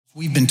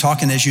We've been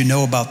talking, as you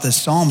know, about the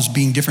Psalms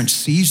being different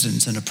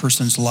seasons in a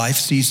person's life,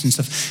 seasons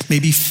of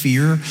maybe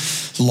fear,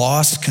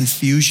 loss,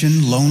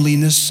 confusion,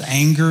 loneliness,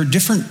 anger,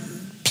 different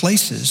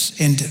places.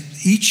 And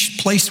each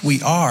place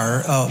we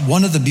are,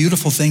 one of the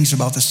beautiful things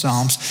about the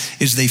Psalms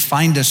is they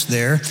find us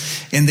there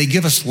and they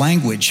give us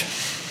language.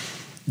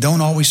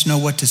 Don't always know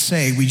what to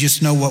say, we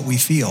just know what we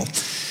feel.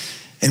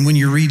 And when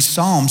you read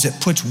Psalms,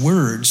 it puts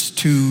words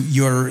to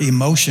your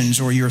emotions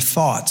or your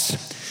thoughts.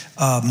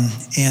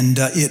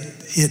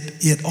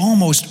 It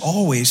almost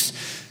always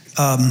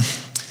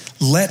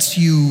lets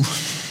you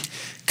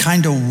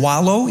kind of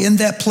wallow in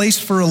that place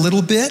for a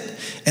little bit.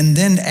 And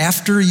then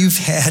after you've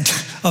had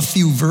a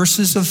few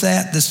verses of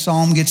that, the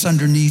psalm gets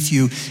underneath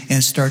you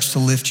and starts to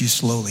lift you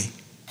slowly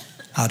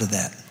out of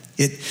that.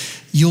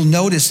 You'll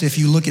notice if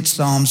you look at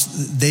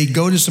Psalms, they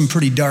go to some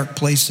pretty dark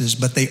places,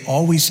 but they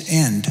always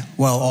end,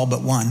 well, all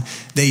but one,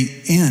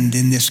 they end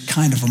in this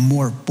kind of a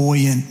more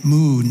buoyant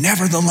mood.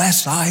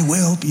 Nevertheless, I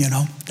will,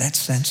 that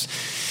sense.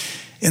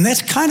 And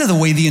that's kind of the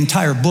way the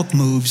entire book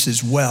moves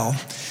as well.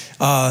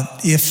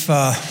 If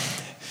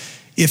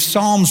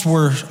Psalms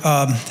were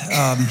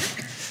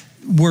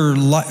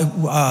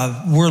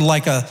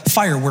like a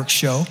fireworks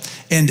show,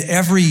 and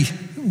every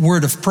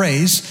word of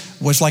praise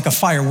was like a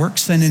firework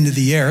sent into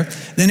the air,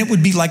 then it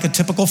would be like a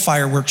typical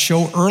fireworks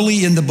show.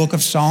 Early in the book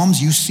of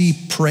Psalms, you see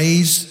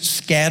praise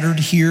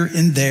scattered here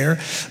and there.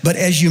 But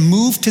as you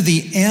move to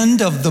the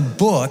end of the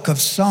book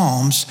of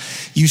Psalms,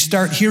 you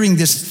start hearing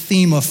this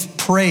theme of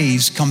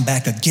praise come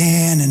back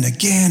again and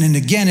again and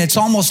again. It's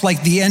almost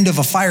like the end of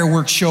a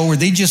fireworks show where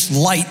they just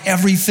light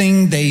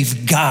everything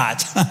they've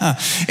got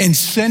and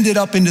send it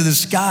up into the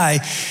sky.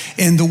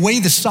 And the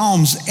way the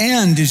Psalms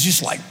end is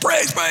just like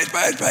praise, praise,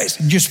 praise, praise.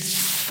 Just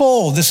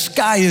full. The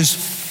sky is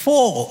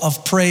full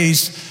of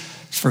praise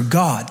for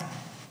God.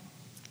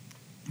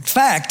 In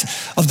fact,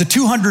 of the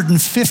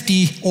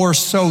 250 or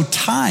so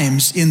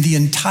times in the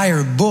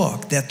entire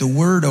book that the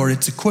word or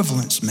its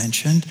equivalents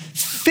mentioned,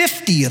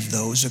 50 of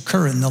those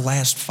occur in the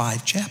last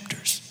 5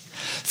 chapters.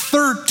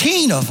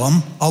 13 of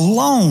them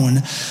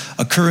alone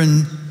occur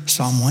in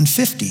Psalm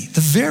 150,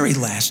 the very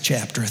last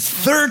chapter.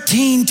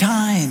 13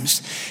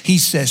 times he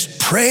says,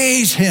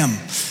 praise him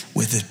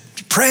with it.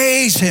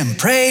 Praise him,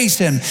 praise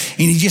him. And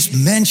he just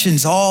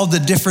mentions all the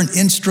different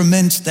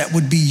instruments that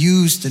would be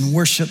used in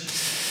worship,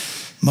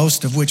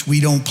 most of which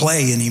we don't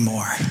play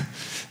anymore.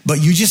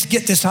 But you just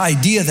get this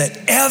idea that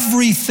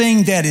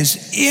everything that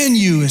is in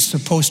you is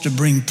supposed to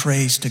bring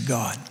praise to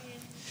God.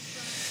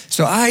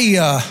 So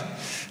I,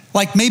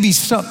 like maybe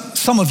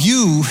some of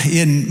you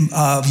in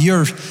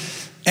your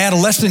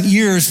adolescent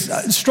years,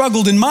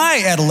 struggled in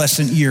my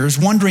adolescent years,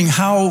 wondering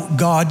how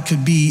God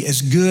could be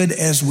as good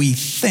as we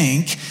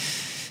think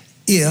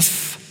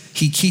if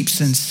he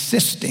keeps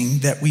insisting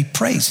that we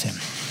praise him.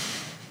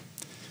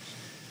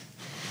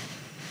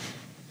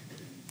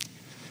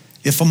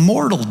 If a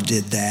mortal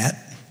did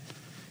that,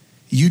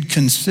 you'd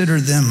consider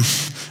them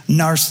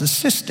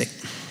narcissistic.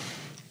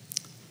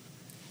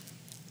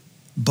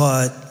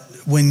 But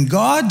when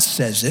God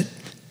says it,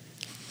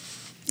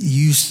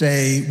 you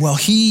say, well,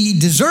 he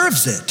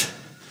deserves it.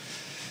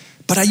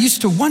 But I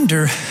used to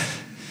wonder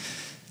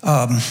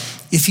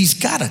if he's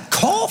got a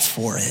call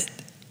for it,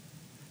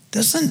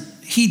 doesn't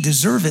he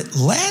deserve it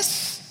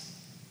less?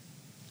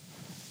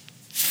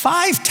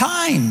 5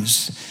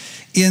 times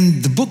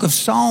in the book of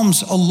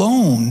Psalms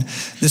alone,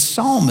 the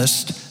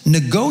psalmist,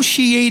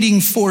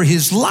 negotiating for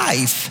his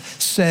life,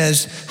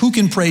 says, who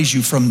can praise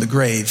you from the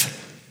grave?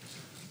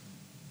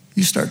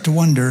 You start to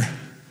wonder,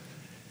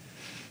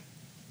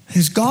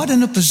 is God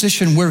in a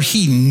position where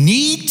he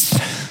needs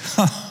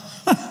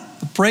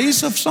the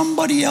praise of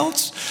somebody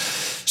else,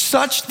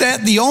 such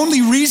that the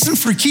only reason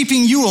for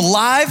keeping you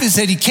alive is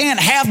that he can't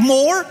have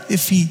more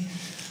if he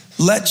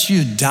lets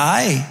you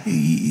die?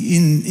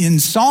 In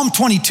Psalm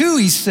 22,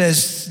 he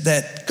says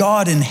that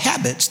God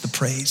inhabits the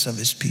praise of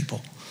his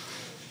people.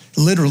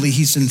 Literally,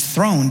 he's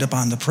enthroned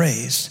upon the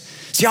praise.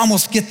 So you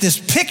almost get this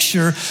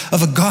picture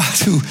of a God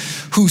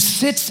who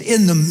sits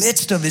in the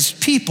midst of his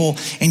people,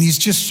 and he's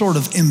just sort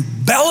of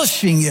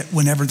embellishing it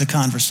whenever the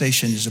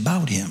conversation is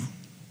about him.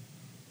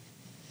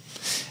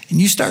 And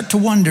you start to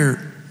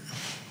wonder,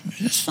 is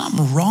there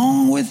something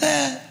wrong with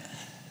that?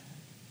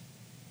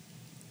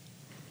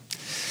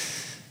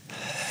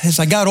 As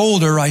I got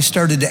older, I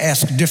started to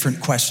ask different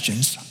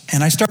questions.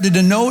 And I started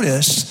to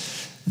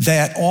notice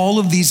that all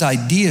of these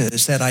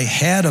ideas that I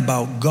had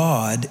about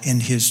God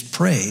and his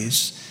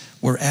praise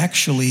were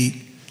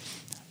actually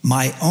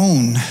my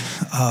own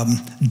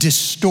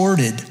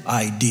distorted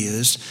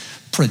ideas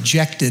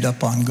projected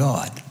upon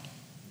God.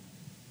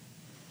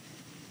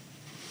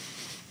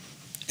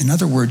 In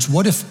other words,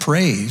 what if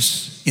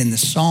praise in the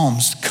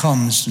Psalms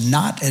comes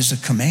not as a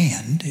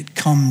command, it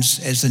comes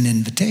as an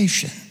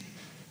invitation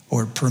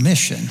or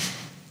permission?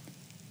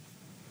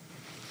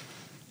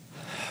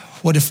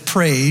 What if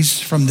praise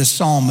from the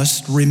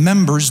psalmist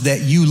remembers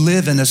that you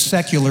live in a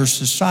secular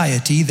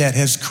society that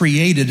has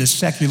created a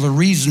secular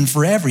reason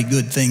for every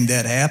good thing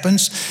that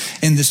happens,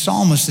 and the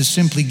psalmist is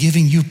simply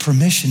giving you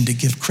permission to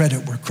give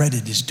credit where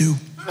credit is due?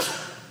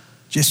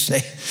 Just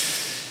say,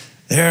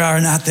 there are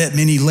not that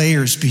many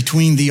layers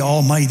between the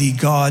Almighty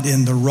God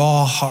and the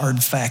raw,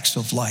 hard facts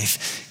of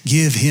life.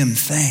 Give him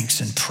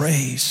thanks and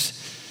praise.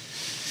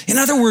 In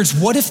other words,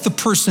 what if the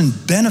person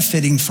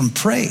benefiting from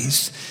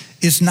praise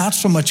is not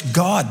so much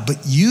God, but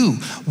you?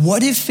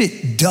 What if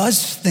it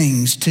does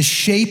things to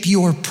shape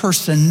your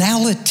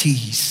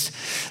personalities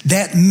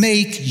that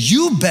make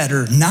you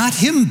better, not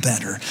him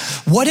better?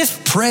 What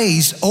if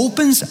praise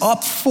opens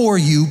up for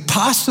you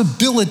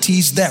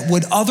possibilities that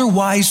would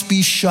otherwise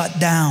be shut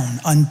down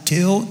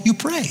until you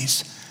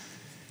praise?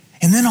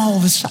 And then all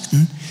of a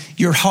sudden,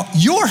 your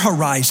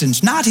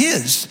horizons, not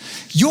his,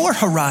 your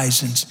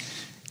horizons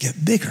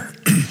get bigger.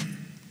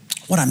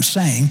 What I'm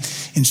saying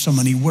in so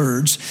many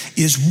words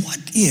is, what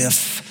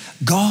if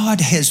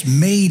God has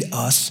made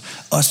us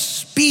a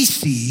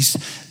species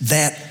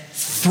that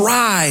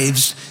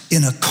thrives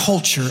in a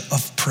culture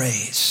of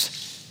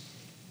praise?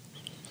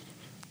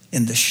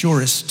 And the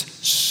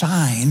surest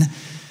sign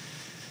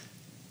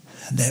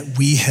that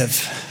we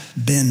have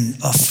been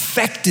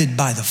affected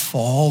by the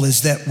fall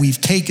is that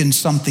we've taken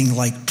something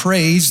like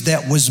praise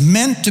that was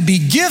meant to be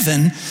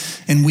given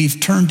and we've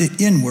turned it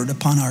inward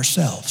upon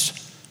ourselves.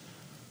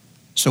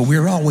 So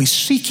we're always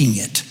seeking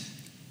it.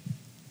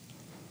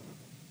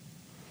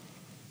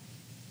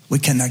 We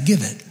cannot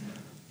give it.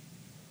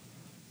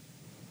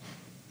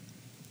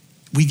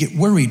 We get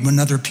worried when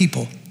other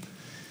people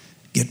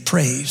get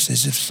praise,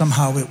 as if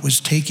somehow it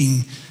was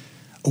taking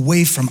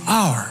away from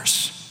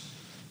ours.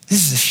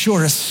 This is the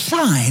surest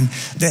sign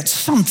that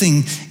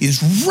something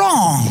is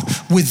wrong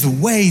with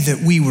the way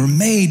that we were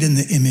made in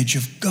the image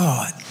of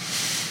God.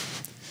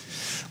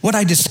 What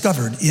I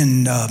discovered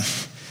in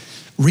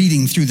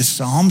reading through the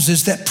Psalms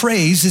is that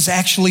praise is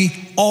actually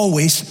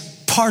always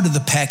part of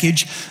the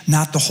package,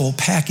 not the whole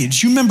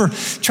package. You remember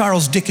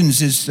Charles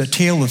Dickens'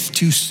 Tale of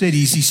Two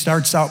Cities. He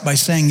starts out by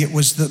saying it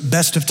was the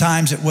best of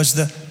times. It was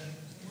the,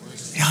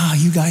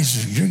 you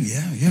guys,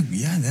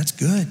 yeah, that's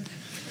good.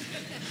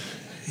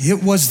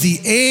 It was the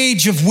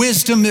age of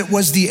wisdom. It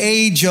was the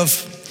age of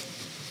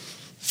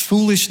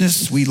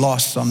foolishness. We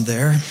lost some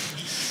there.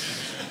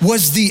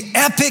 Was the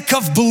epic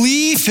of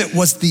belief. It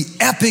was the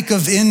epic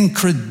of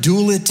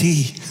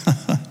incredulity.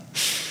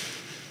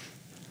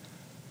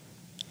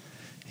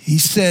 He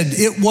said,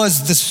 it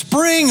was the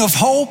spring of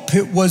hope.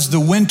 It was the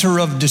winter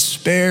of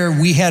despair.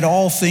 We had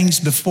all things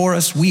before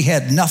us. We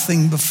had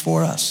nothing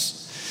before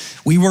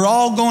us. We were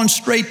all going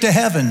straight to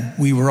heaven.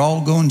 We were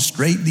all going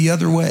straight the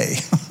other way.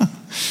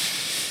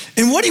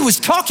 And what he was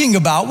talking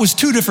about was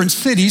two different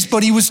cities,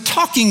 but he was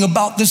talking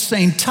about the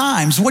same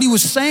times. What he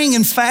was saying,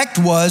 in fact,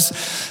 was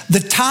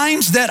the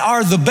times that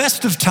are the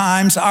best of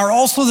times are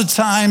also the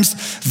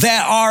times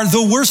that are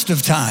the worst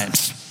of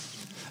times.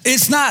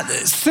 It's not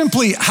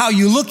simply how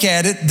you look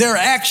at it. They're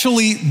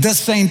actually the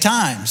same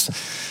times.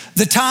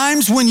 The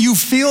times when you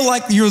feel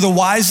like you're the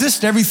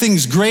wisest,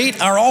 everything's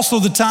great, are also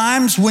the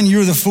times when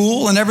you're the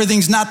fool and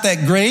everything's not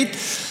that great.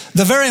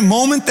 The very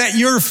moment that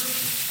you're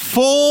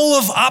full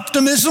of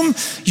optimism,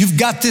 you've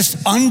got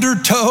this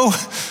undertow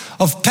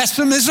of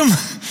pessimism.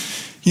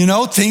 You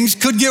know, things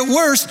could get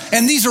worse,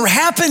 and these are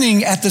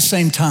happening at the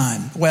same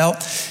time. Well,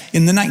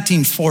 in the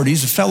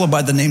 1940s, a fellow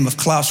by the name of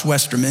Klaus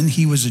Westermann,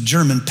 he was a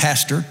German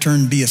pastor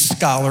turned be a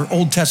scholar,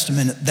 Old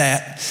Testament at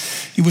that.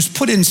 He was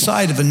put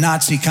inside of a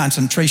Nazi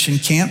concentration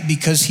camp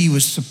because he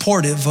was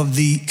supportive of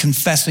the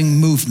confessing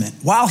movement.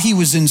 While he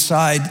was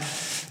inside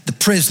the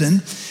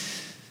prison,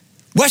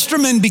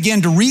 Westermann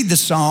began to read the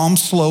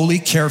Psalms slowly,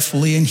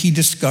 carefully, and he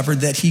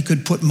discovered that he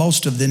could put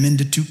most of them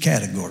into two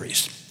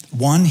categories.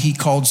 One he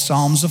called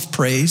Psalms of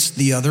praise,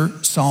 the other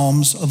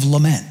Psalms of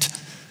lament.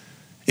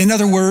 In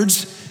other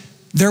words,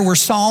 there were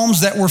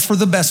Psalms that were for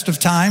the best of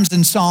times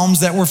and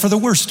Psalms that were for the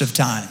worst of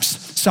times.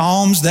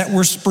 Psalms that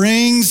were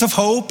springs of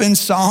hope and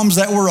Psalms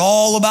that were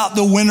all about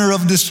the winter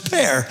of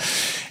despair.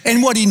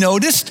 And what he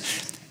noticed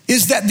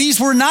is that these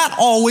were not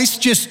always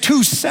just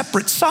two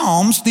separate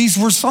Psalms. These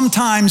were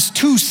sometimes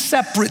two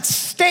separate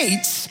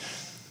states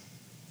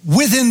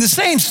within the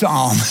same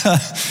Psalm.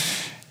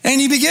 And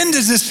he began to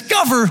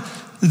discover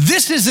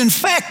this is in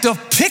fact a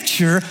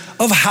picture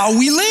of how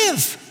we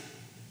live.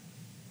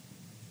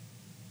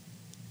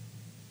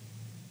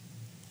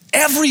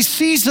 Every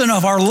season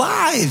of our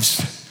lives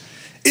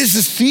is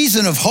a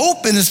season of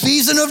hope and a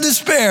season of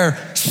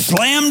despair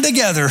slammed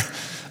together.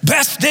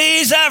 Best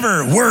days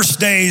ever, worst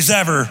days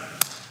ever.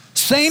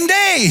 Same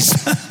days.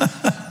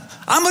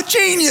 I'm a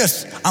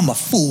genius. I'm a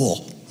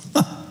fool.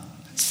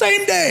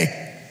 Same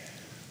day.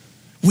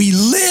 We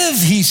live,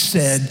 he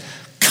said,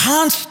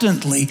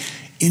 constantly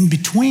in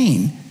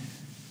between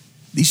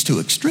these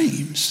two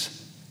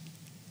extremes.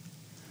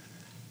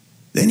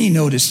 Then he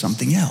noticed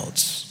something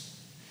else.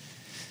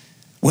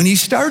 When he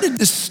started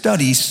to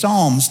study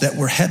Psalms that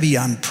were heavy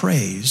on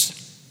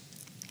praise,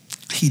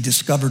 he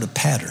discovered a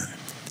pattern.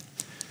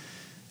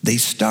 They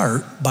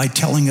start by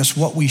telling us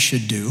what we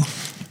should do.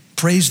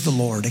 Praise the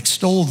Lord,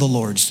 extol the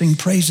Lord, sing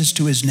praises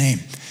to his name.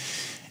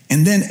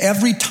 And then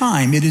every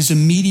time it is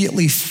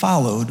immediately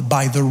followed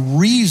by the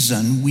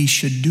reason we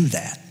should do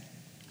that.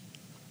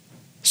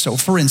 So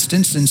for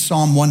instance, in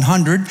Psalm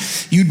 100,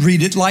 you'd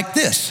read it like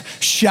this: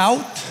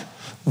 shout,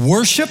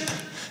 worship,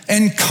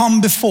 and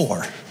come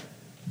before.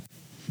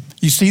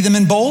 You see them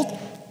in bold?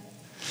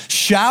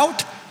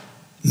 Shout,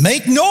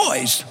 make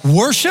noise,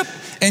 worship,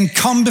 and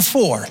come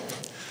before.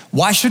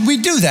 Why should we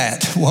do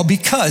that? Well,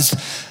 because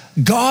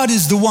God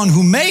is the one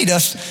who made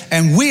us,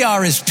 and we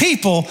are his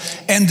people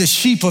and the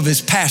sheep of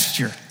his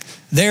pasture.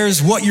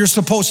 There's what you're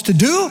supposed to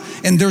do,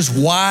 and there's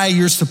why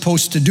you're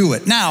supposed to do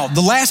it. Now,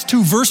 the last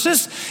two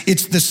verses,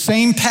 it's the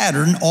same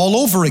pattern all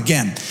over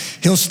again.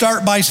 He'll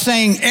start by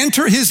saying,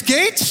 enter his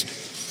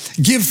gates,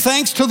 give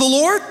thanks to the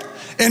Lord,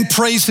 and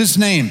praise his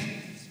name.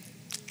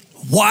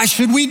 Why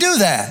should we do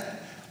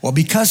that? Well,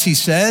 because he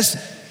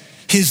says,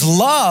 his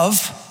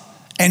love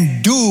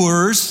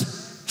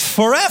endures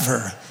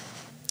forever.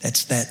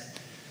 That's that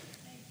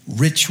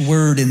rich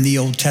word in the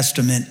Old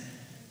Testament,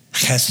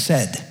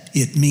 chesed.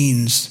 It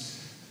means,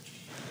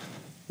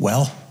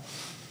 well,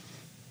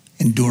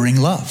 enduring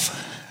love.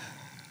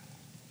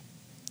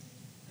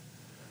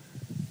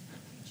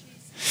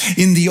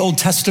 In the Old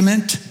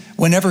Testament,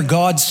 whenever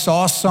God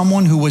saw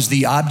someone who was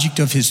the object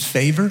of his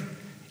favor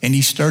and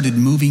he started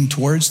moving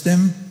towards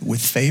them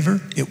with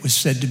favor, it was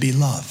said to be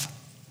love.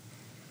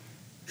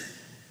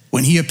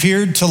 When he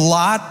appeared to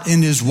Lot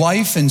and his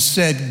wife and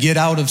said, get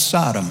out of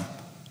Sodom,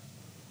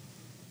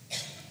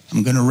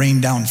 I'm going to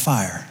rain down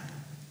fire.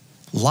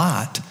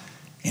 Lot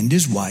and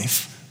his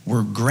wife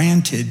were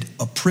granted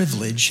a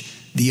privilege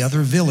the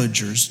other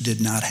villagers did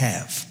not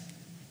have.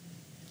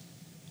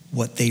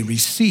 What they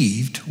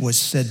received was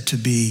said to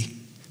be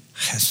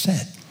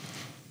chesed.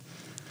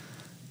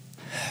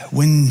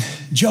 When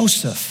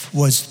Joseph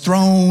was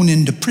thrown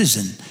into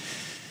prison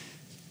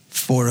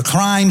for a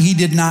crime he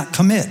did not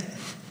commit,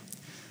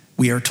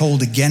 we are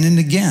told again and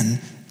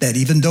again that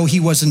even though he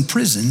was in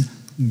prison,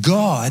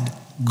 God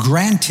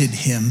granted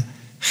him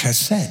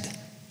chesed,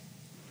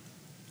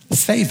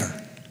 favor.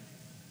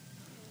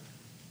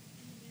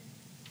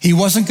 He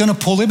wasn't going to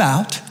pull him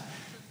out.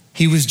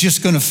 He was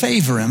just going to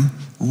favor him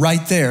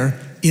right there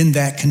in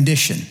that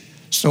condition.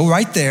 So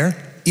right there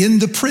in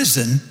the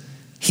prison,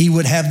 he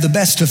would have the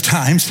best of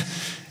times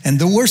and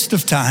the worst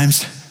of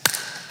times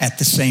at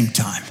the same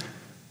time.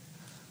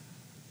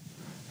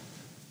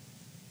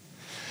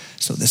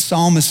 So the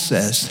psalmist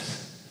says,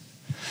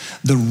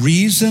 the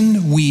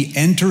reason we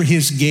enter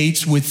his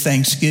gates with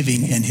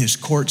thanksgiving and his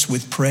courts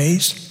with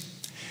praise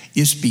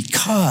is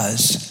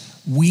because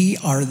we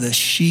are the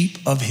sheep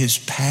of his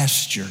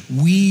pasture.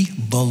 We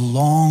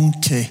belong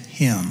to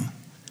him,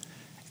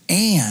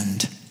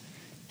 and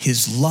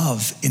his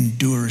love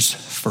endures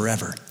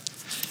forever.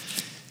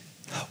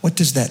 What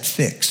does that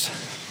fix?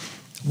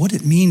 What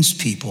it means,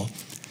 people,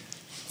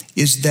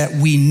 is that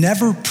we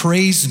never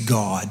praise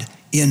God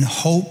in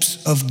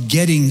hopes of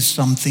getting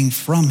something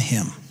from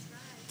him.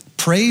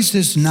 Praise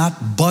is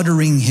not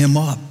buttering him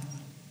up.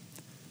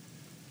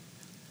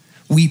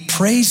 We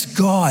praise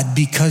God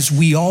because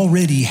we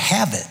already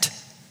have it.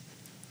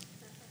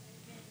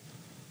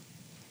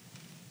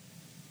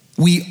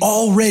 We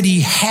already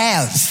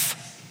have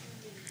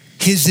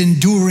his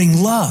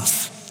enduring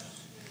love.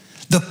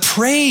 The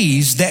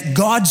praise that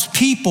God's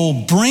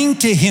people bring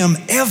to him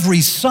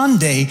every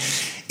Sunday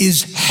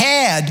is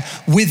had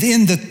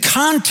within the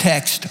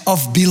context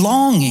of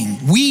belonging.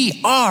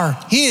 We are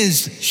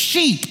his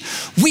sheep.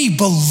 We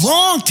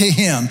belong to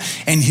him,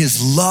 and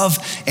his love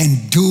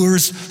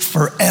endures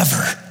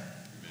forever.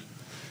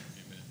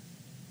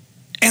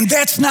 And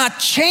that's not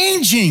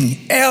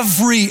changing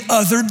every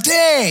other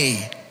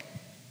day.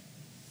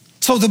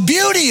 So the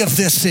beauty of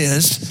this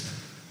is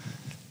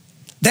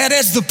that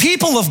as the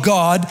people of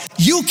God,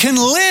 you can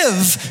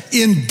live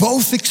in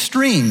both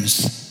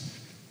extremes.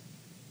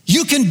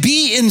 You can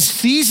be in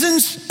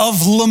seasons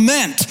of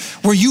lament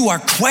where you are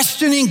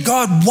questioning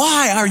God,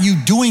 why are you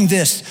doing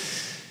this?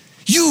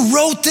 You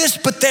wrote this,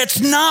 but that's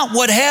not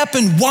what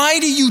happened. Why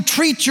do you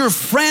treat your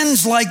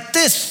friends like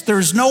this?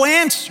 There's no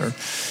answer.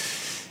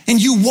 And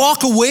you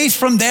walk away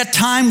from that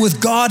time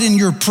with God in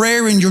your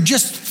prayer and you're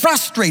just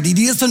frustrated.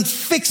 He doesn't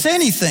fix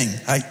anything.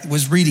 I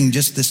was reading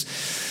just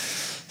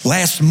this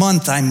last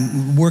month,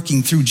 I'm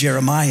working through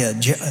Jeremiah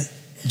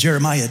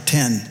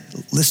 10.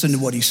 Listen to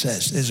what he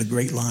says. There's a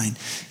great line.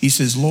 He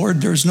says,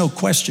 Lord, there's no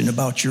question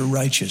about your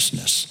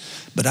righteousness,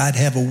 but I'd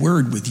have a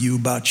word with you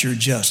about your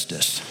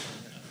justice.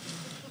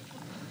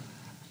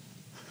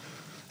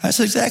 That's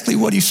exactly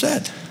what he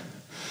said.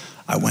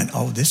 I went,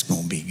 oh, this is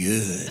going to be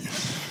good.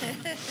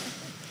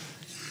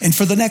 And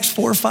for the next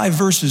 4 or 5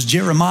 verses,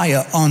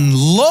 Jeremiah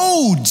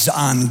unloads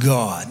on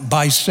God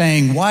by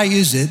saying, why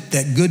is it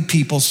that good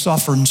people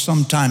suffer and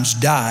sometimes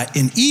die,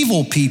 and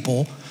evil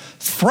people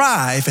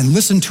thrive? And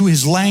listen to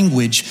his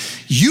language.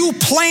 You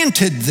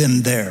planted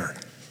them there.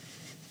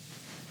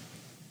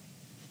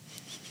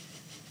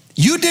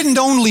 You didn't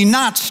only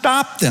not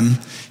stop them,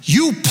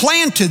 you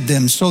planted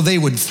them so they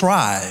would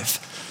thrive.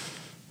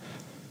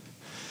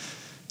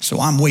 So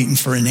I'm waiting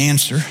for an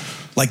answer,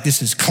 like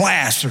this is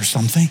class or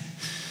something.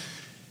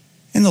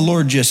 And the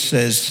Lord just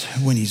says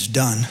when he's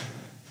done,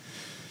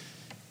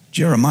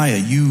 Jeremiah,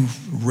 you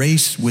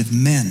race with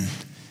men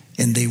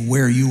and they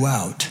wear you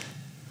out,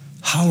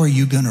 how are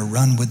you going to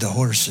run with the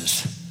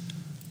horses?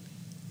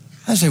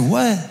 I said,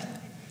 what?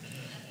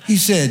 He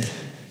said,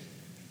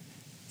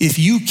 if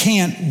you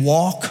can't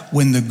walk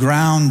when the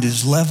ground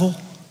is level,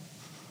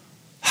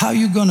 how are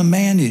you going to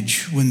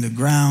manage when the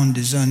ground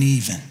is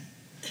uneven?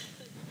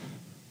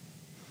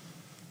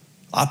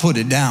 I put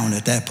it down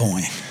at that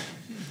point.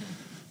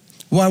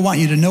 What I want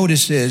you to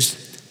notice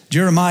is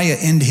Jeremiah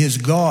and his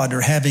God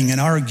are having an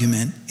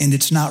argument, and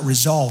it's not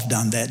resolved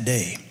on that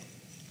day.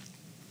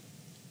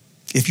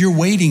 If you're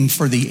waiting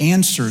for the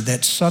answer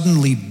that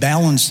suddenly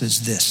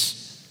balances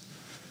this,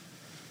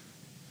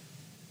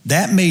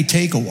 that may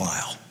take a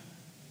while.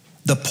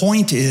 The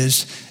point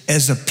is,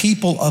 as a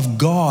people of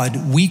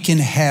God, we can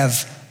have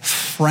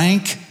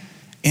frank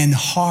and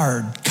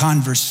hard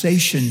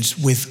conversations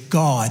with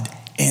God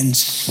and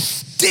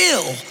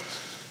still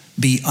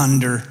be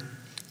under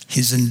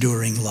his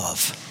enduring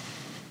love.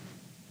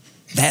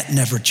 That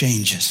never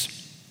changes.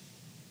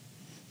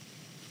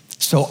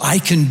 So I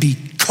can be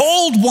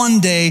cold one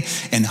day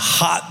and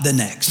hot the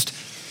next.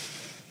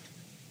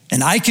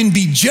 And I can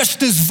be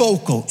just as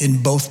vocal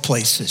in both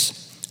places.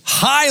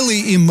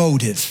 Highly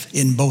emotive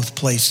in both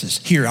places.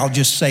 Here, I'll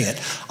just say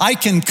it. I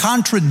can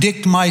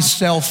contradict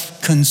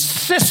myself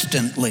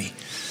consistently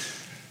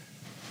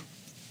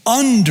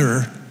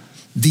under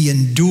the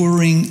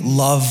enduring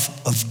love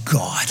of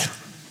God.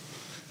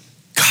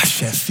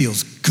 Gosh, that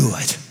feels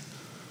good.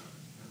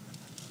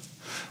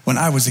 When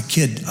I was a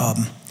kid, I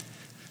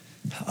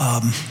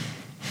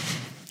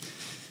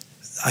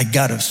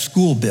got a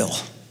school bill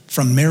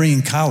from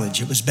Marian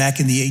College. It was back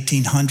in the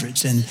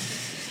 1800s. And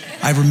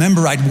I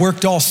remember I'd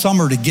worked all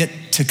summer to get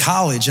to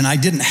college, and I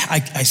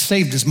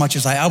saved as much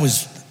as I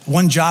was.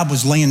 One job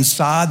was laying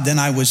sod. Then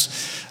I was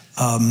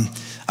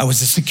a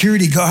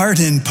security guard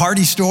in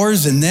party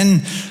stores. And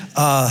then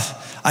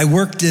I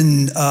worked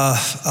in a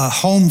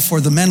home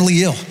for the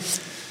mentally ill.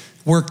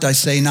 Worked, I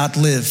say, not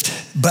lived.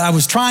 But I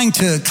was trying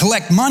to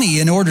collect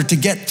money in order to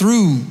get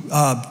through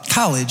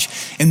college.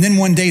 And then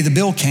one day the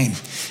bill came.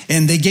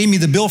 And they gave me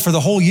the bill for the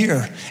whole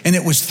year. And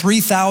it was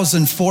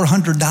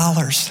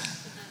 $3,400.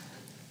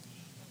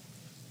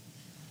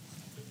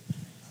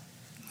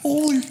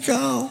 Holy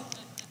cow.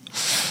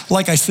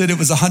 Like I said, it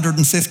was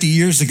 150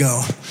 years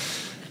ago.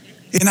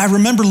 And I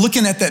remember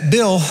looking at that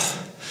bill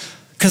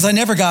because I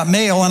never got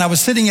mail, and I was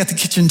sitting at the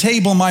kitchen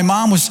table. My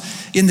mom was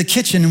in the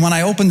kitchen when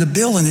I opened the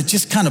bill, and it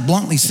just kind of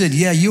bluntly said,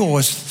 yeah, you owe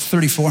us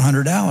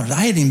 $3,400.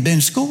 I hadn't even been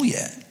in school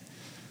yet.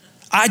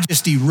 I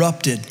just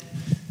erupted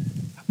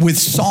with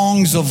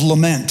songs of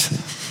lament.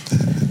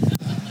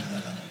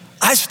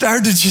 I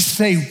started to just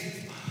say,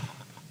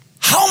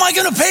 how am I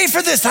going to pay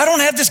for this? I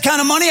don't have this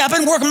kind of money. I've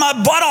been working my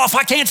butt off.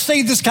 I can't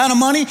save this kind of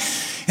money.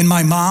 And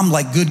my mom,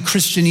 like good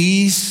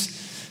Christianese,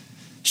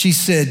 she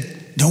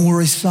said, don't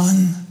worry,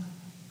 son.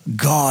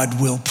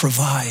 God will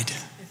provide.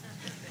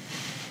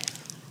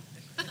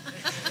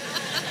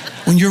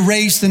 When you're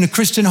raised in a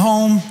Christian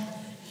home,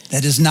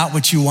 that is not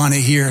what you want to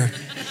hear.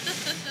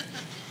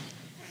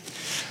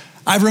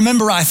 I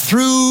remember I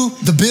threw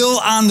the bill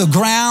on the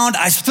ground.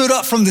 I stood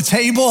up from the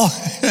table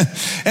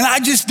and I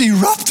just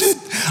erupted.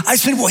 I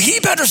said, well, he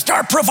better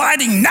start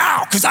providing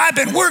now because I've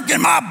been working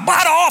my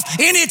butt off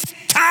and it's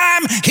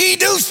time he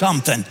do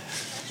something.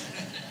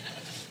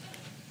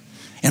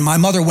 And my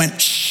mother went,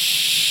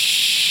 shh,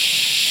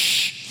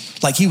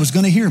 like he was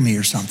going to hear me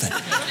or something.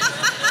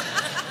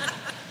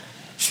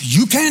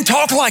 You can't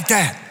talk like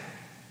that.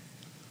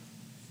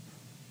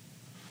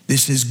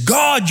 This is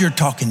God you're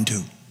talking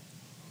to.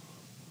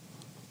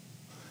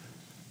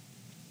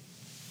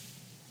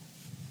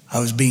 I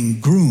was being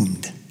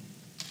groomed,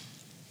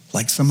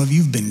 like some of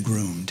you've been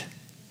groomed,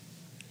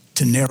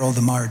 to narrow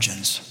the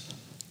margins.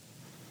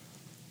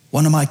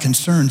 One of my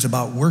concerns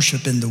about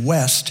worship in the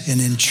West and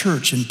in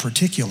church in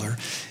particular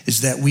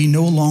is that we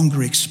no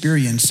longer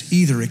experience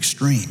either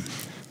extreme.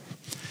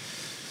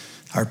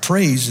 Our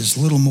praise is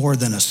little more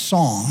than a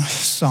song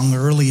sung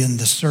early in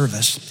the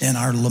service, and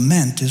our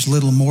lament is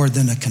little more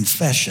than a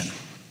confession.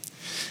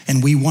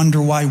 And we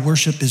wonder why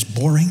worship is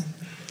boring.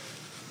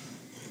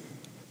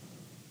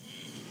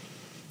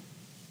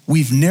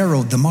 We've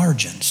narrowed the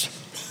margins.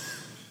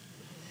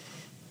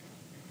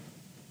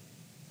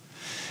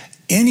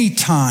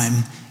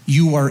 Anytime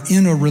you are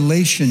in a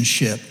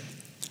relationship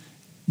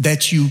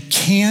that you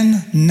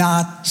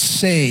cannot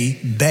say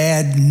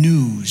bad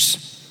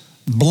news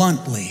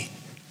bluntly,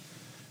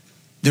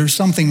 there's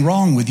something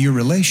wrong with your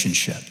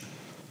relationship.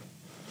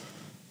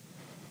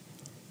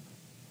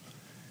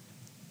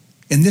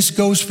 And this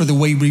goes for the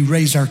way we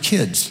raise our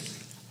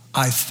kids,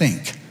 I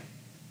think.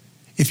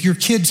 If your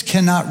kids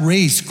cannot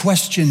raise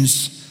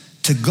questions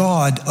to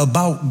God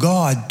about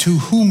God, to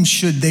whom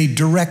should they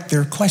direct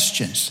their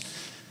questions?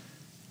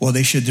 Well,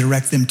 they should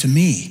direct them to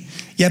me.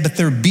 Yeah, but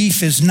their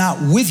beef is not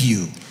with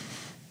you.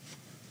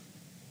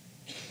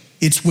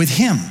 It's with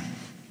him.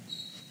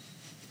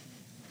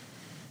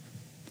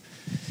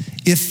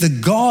 If the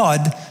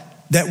God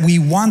that we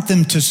want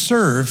them to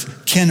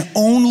serve can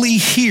only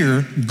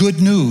hear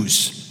good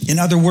news, in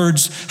other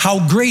words,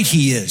 how great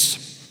he is,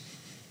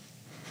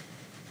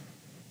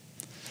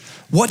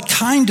 What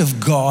kind of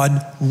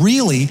God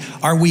really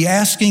are we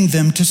asking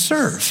them to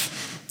serve?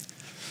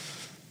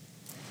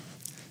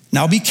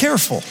 Now be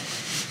careful.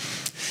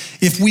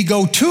 If we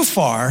go too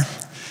far,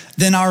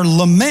 then our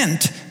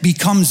lament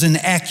becomes an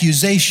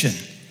accusation.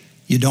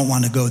 You don't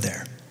want to go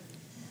there.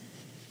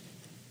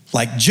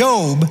 Like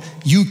Job,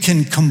 you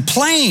can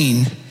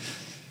complain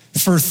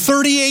for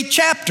 38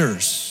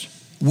 chapters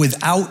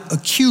without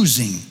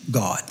accusing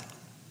God.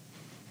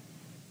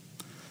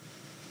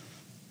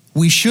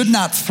 We should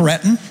not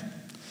threaten.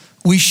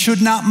 We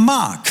should not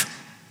mock.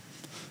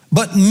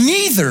 But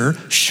neither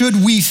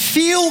should we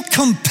feel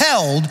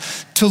compelled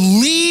to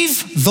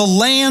leave the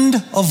land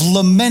of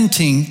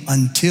lamenting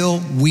until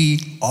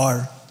we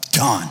are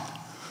done.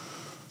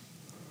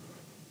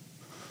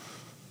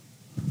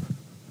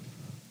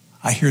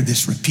 I hear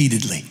this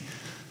repeatedly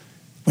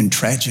when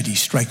tragedy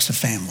strikes a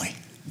family.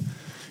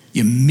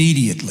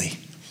 Immediately,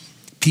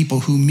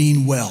 people who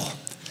mean well,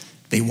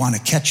 they want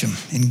to catch them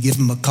and give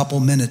them a couple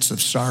minutes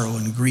of sorrow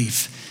and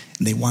grief,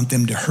 and they want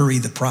them to hurry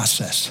the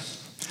process.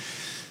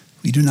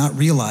 We do not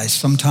realize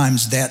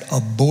sometimes that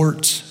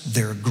aborts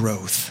their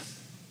growth.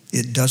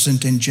 It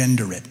doesn't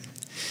engender it.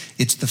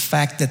 It's the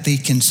fact that they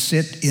can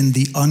sit in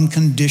the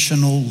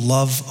unconditional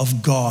love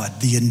of God,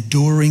 the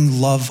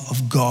enduring love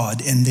of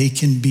God, and they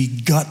can be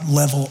gut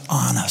level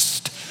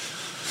honest,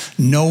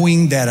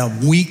 knowing that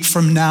a week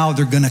from now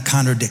they're going to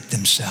contradict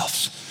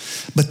themselves.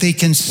 But they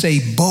can say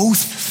both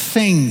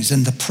things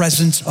in the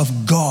presence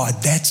of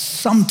God. That's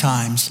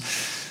sometimes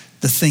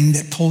the thing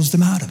that pulls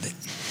them out of it.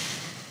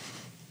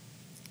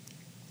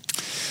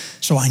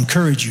 So I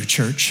encourage you,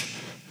 church,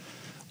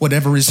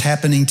 whatever is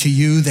happening to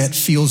you that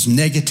feels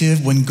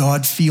negative, when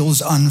God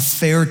feels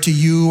unfair to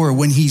you, or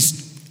when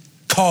he's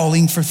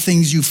calling for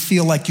things you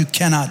feel like you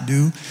cannot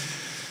do,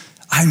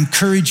 I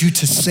encourage you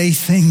to say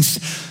things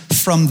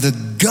from the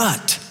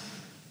gut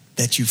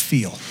that you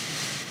feel.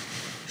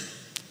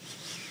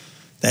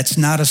 That's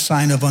not a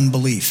sign of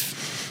unbelief.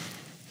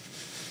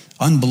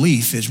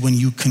 Unbelief is when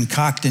you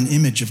concoct an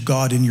image of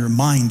God in your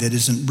mind that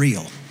isn't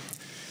real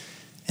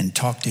and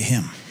talk to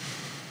him.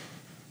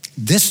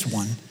 This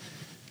one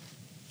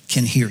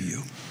can hear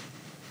you.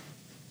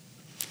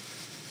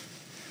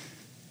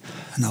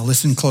 Now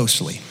listen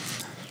closely,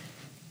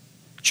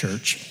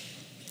 church.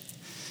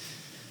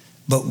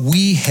 But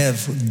we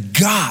have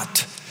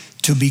got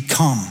to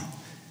become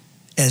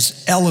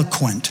as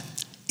eloquent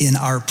in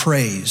our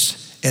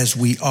praise as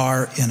we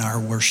are in our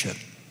worship.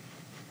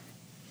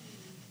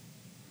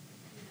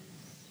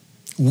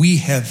 We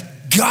have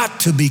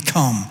got to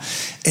become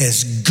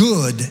as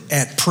good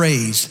at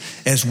praise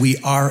as we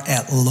are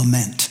at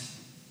lament.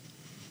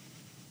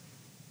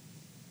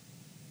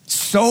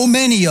 So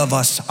many of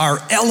us are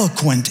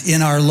eloquent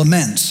in our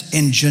laments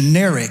and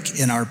generic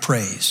in our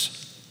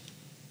praise.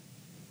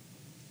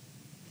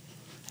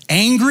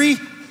 Angry,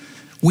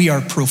 we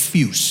are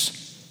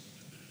profuse.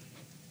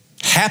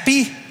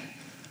 Happy,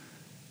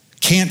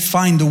 can't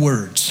find the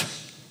words.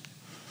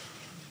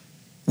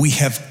 We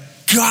have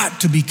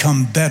got to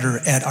become better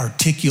at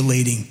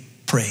articulating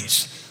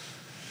praise.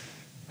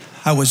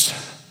 I was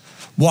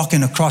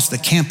walking across the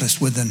campus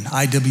with an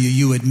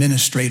IWU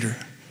administrator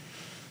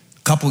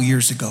a couple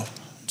years ago.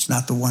 It's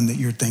not the one that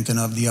you're thinking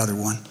of, the other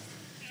one.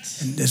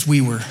 And as we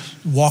were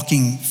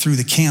walking through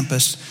the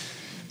campus,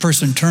 a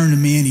person turned to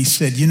me and he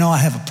said, "You know, I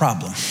have a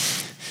problem."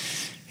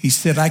 He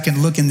said, "I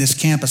can look in this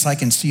campus, I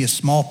can see a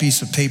small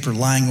piece of paper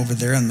lying over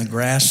there in the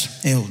grass.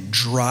 It'll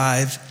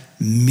drive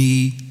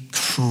me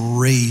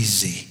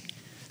crazy,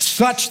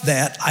 such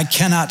that I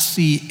cannot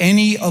see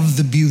any of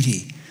the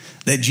beauty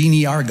that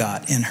Jeannie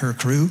Argot and her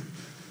crew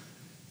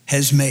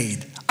has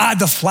made.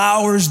 The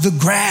flowers, the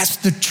grass,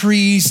 the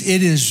trees,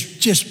 it is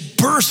just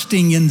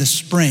bursting in the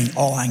spring.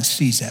 All I can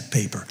see is that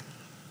paper.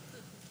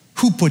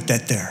 Who put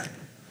that there?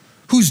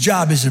 Whose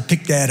job is to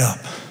pick that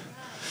up?"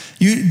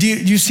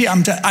 You see,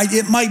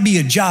 it might be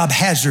a job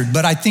hazard,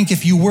 but I think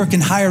if you work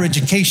in higher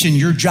education,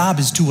 your job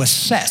is to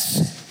assess.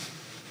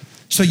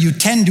 So you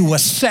tend to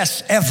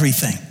assess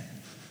everything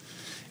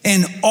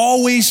and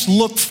always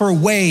look for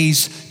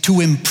ways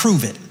to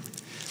improve it.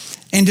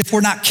 And if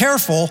we're not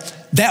careful,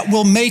 that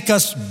will make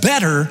us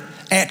better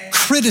at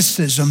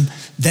criticism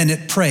than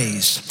at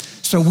praise.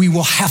 So we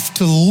will have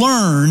to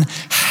learn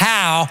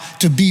how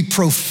to be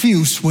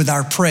profuse with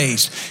our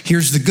praise.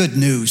 Here's the good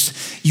news.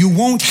 You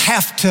won't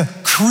have to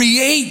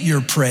create your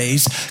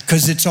praise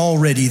because it's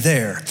already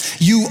there.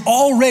 You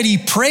already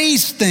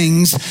praise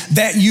things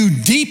that you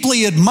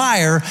deeply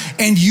admire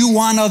and you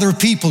want other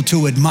people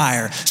to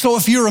admire. So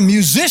if you're a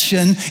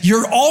musician,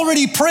 you're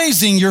already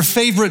praising your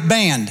favorite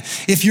band.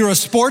 If you're a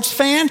sports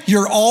fan,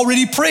 you're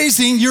already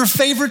praising your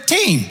favorite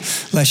team.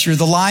 Unless you're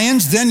the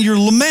Lions, then you're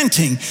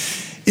lamenting.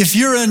 If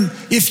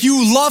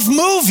you love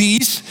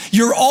movies,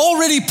 you're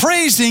already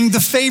praising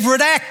the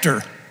favorite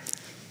actor.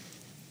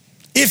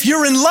 If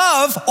you're in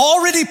love,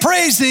 already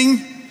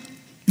praising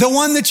the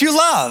one that you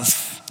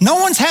love. No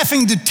one's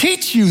having to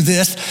teach you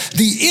this.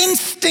 The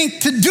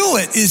instinct to do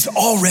it is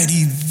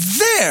already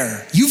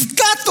there. You've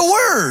got the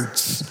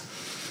words.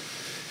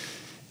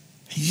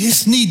 You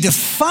just need to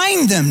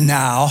find them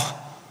now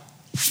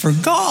for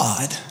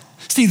God.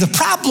 See, the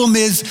problem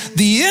is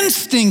the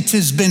instinct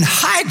has been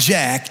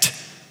hijacked,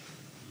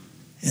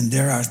 and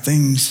there are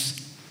things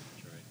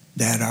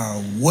that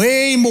are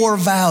way more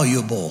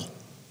valuable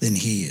than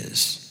he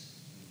is.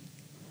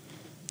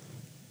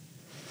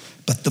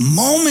 But the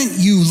moment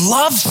you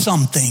love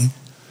something,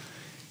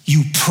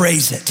 you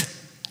praise it.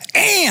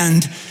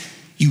 And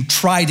you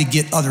try to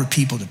get other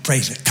people to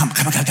praise it. Come.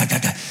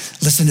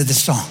 Listen to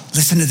this song.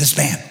 Listen to this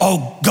band.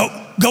 Oh,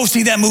 go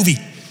see that movie.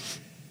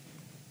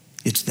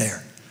 It's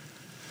there.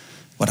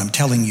 What I'm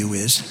telling you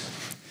is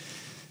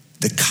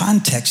the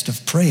context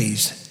of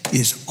praise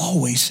is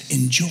always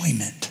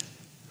enjoyment.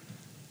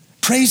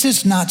 Praise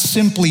is not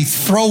simply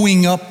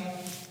throwing up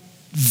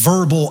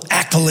verbal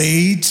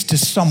accolades to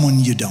someone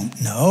you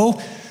don't know.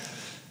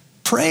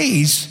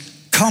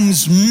 Praise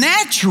comes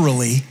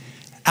naturally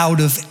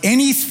out of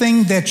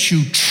anything that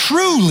you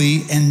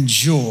truly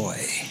enjoy.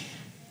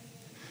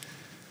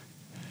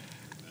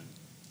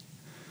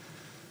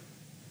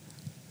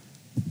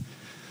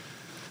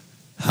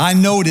 I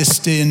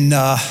noticed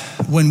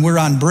when we're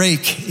on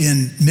break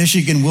in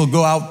Michigan, we'll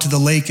go out to the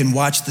lake and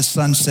watch the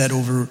sunset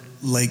over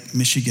Lake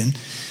Michigan.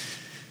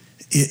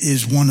 It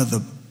is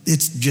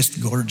it's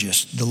just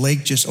gorgeous. The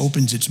lake just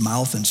opens its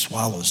mouth and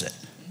swallows it.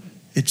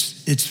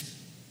 It's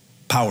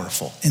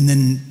powerful. And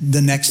then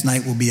the next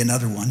night will be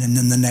another one, and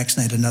then the next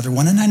night another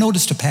one. And I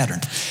noticed a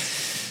pattern.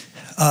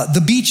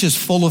 The beach is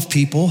full of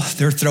people.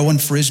 They're throwing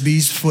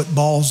frisbees,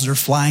 footballs, they're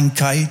flying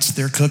kites,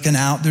 they're cooking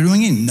out, they're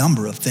doing a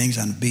number of things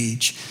on the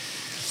beach.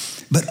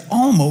 But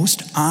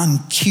almost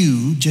on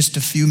cue, just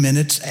a few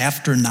minutes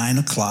after 9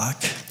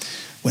 o'clock,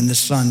 when the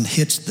sun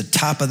hits the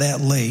top of that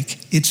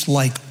lake, it's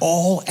like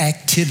all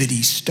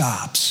activity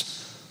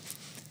stops.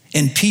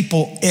 And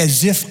people,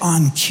 as if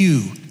on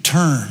cue,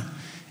 turn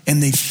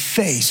and they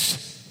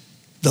face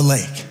the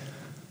lake.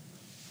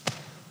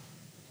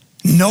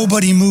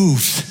 Nobody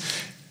moves.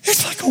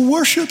 It's like a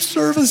worship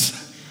service.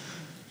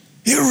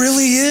 It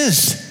really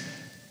is.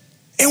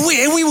 And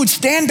we would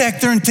stand back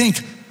there and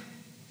think,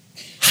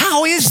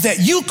 how is that?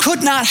 You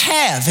could not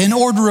have an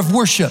order of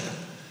worship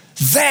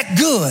that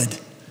good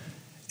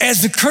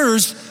as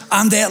occurs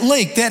on that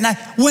lake that night.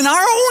 When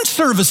our own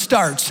service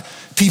starts,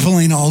 people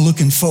ain't all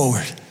looking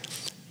forward,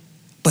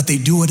 but they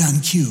do it on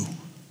cue.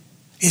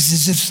 It's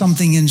as if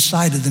something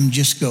inside of them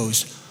just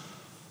goes,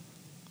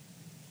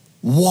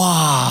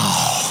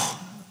 wow.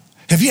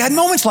 Have you had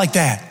moments like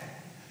that?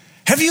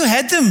 Have you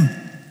had them?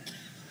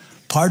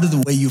 Part of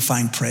the way you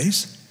find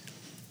praise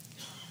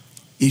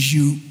is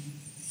you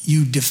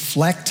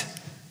deflect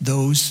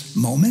those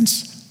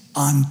moments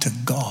onto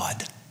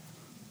God.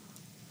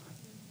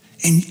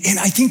 And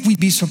I think we'd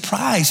be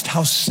surprised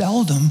how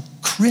seldom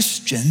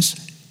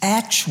Christians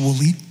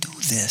actually do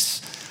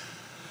this.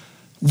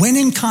 When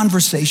in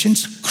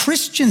conversations,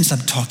 Christians I'm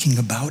talking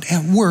about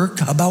at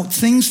work, about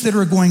things that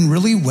are going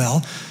really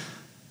well,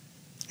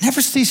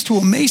 never cease to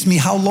amaze me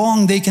how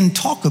long they can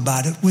talk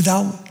about it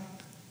without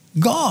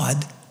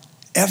God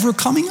ever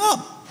coming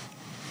up.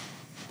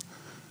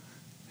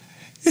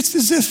 It's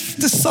as if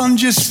the sun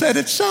just said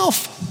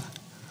itself.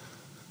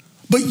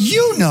 But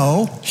you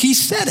know he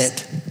said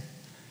it.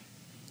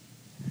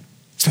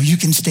 So you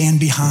can stand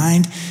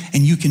behind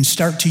and you can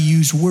start to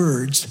use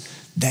words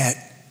that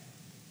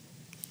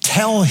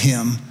tell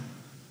him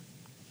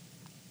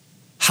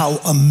how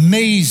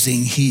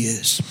amazing he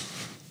is.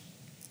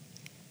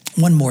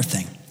 One more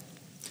thing.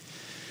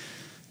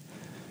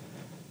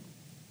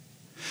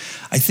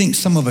 I think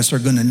some of us are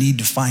going to need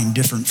to find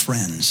different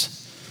friends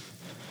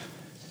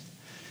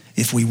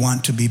if we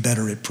want to be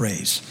better at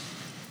praise.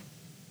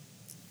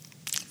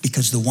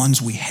 Because the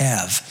ones we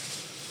have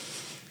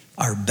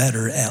are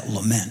better at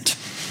lament.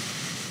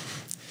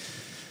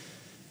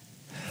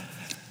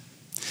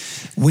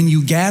 When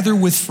you gather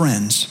with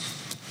friends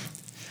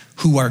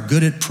who are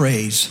good at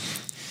praise,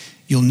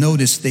 you'll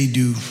notice they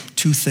do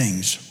two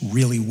things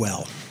really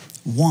well.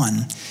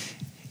 One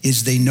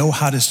is they know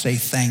how to say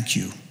thank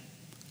you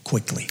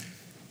quickly,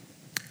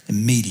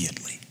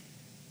 immediately.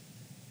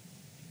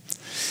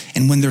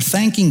 And when they're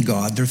thanking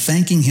God, they're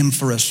thanking him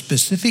for a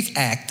specific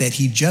act that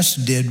he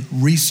just did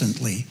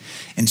recently.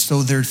 And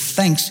so their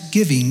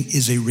thanksgiving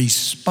is a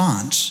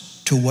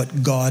response to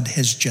what God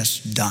has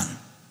just done.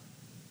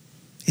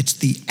 It's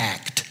the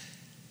act.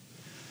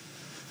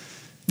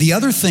 The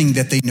other thing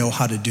that they know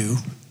how to do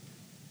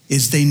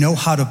is they know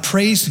how to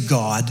praise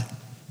God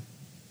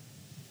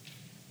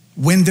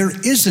when there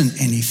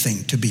isn't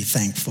anything to be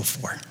thankful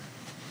for.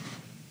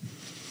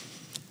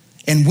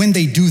 And when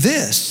they do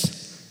this,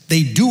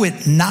 they do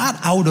it not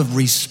out of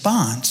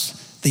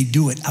response, they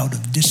do it out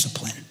of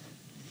discipline.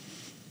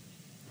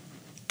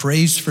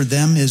 Praise for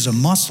them is a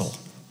muscle.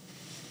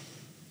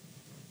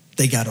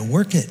 They got to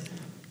work it.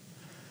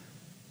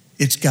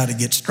 It's got to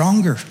get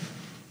stronger.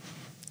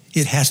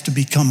 It has to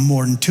become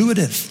more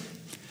intuitive,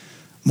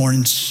 more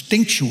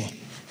instinctual.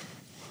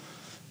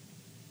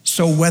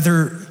 So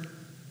whether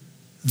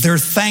they're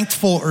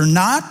thankful or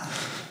not,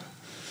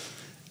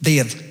 they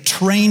have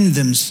trained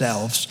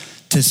themselves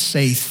to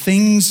say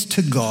things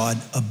to God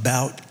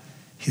about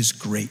his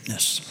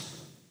greatness.